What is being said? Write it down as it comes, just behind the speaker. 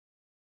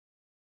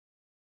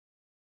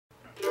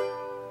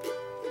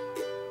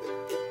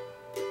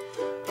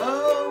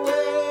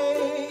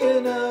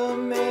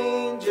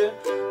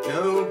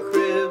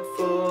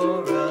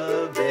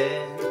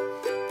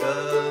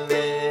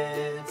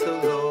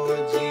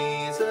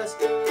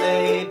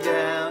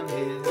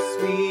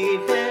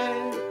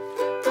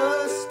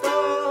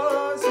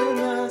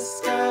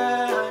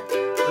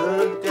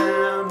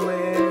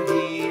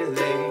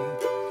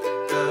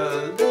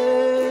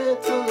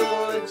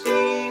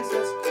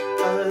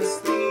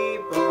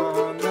asleep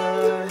on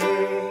the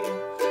hay.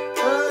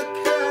 The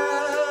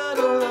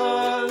cattle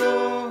are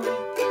lowing,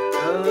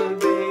 the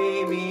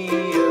baby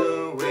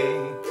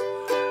awake,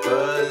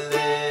 but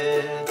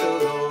little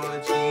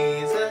Lord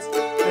Jesus,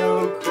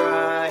 no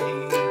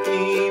crying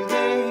he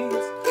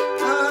makes.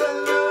 I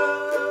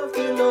love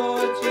you,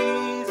 Lord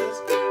Jesus,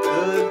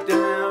 look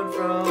down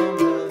from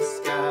the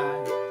sky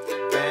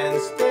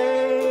and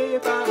stay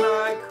by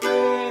my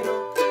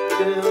cradle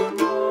till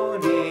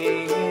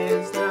morning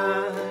is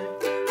nigh.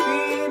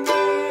 Be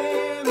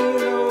near me,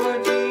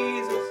 Lord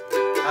Jesus,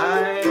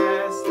 I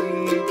ask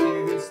thee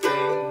to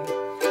stay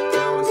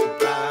close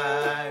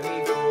by me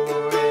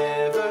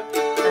forever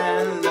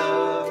and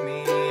love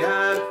me, I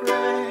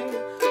pray.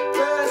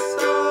 Bless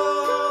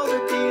all the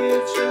dear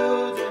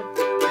children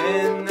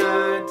in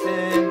thy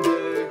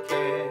tender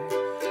care,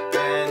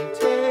 and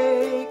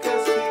take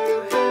us to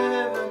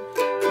heaven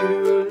to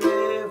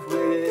live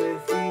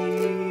with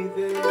thee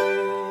there.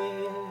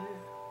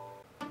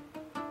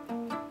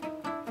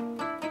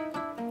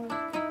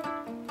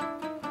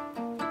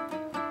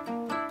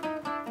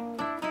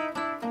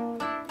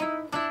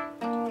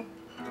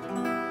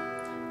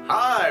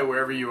 Hi,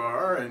 wherever you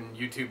are in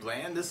YouTube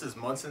land. This is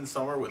Munson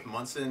Summer with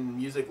Munson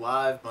Music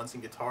Live,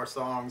 Munson Guitar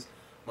Songs,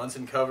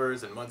 Munson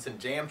Covers, and Munson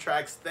Jam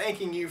Tracks.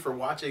 Thanking you for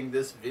watching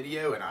this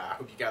video, and I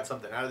hope you got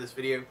something out of this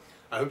video.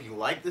 I hope you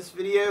like this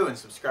video and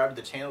subscribe to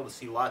the channel to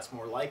see lots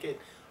more like it.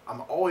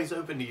 I'm always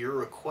open to your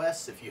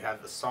requests. If you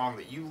have a song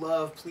that you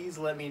love, please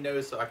let me know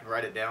so I can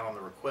write it down on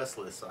the request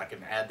list so I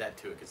can add that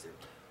to it, because there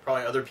are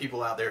probably other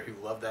people out there who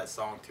love that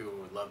song too and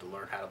would love to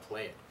learn how to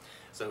play it.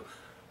 So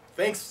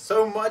thanks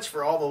so much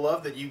for all the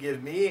love that you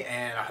give me,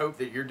 and I hope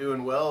that you're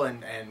doing well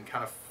and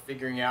kind of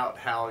figuring out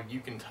how you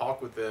can talk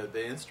with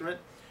the instrument.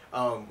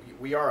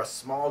 We are a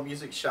small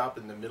music shop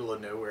in the middle of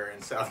nowhere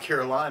in South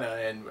Carolina,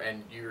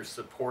 and you're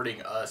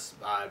supporting us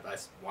by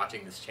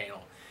watching this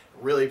channel.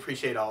 Really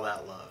appreciate all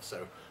that love.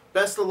 So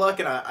best of luck,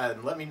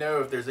 and let me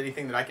know if there's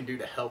anything that I can do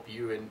to help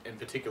you in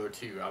particular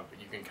too.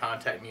 You can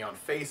contact me on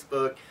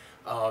Facebook.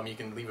 You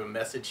can leave a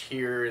message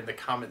here in the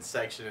comments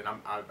section, and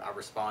I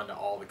respond to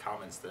all the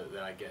comments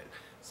that I get.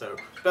 So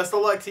best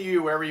of luck to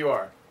you wherever you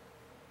are.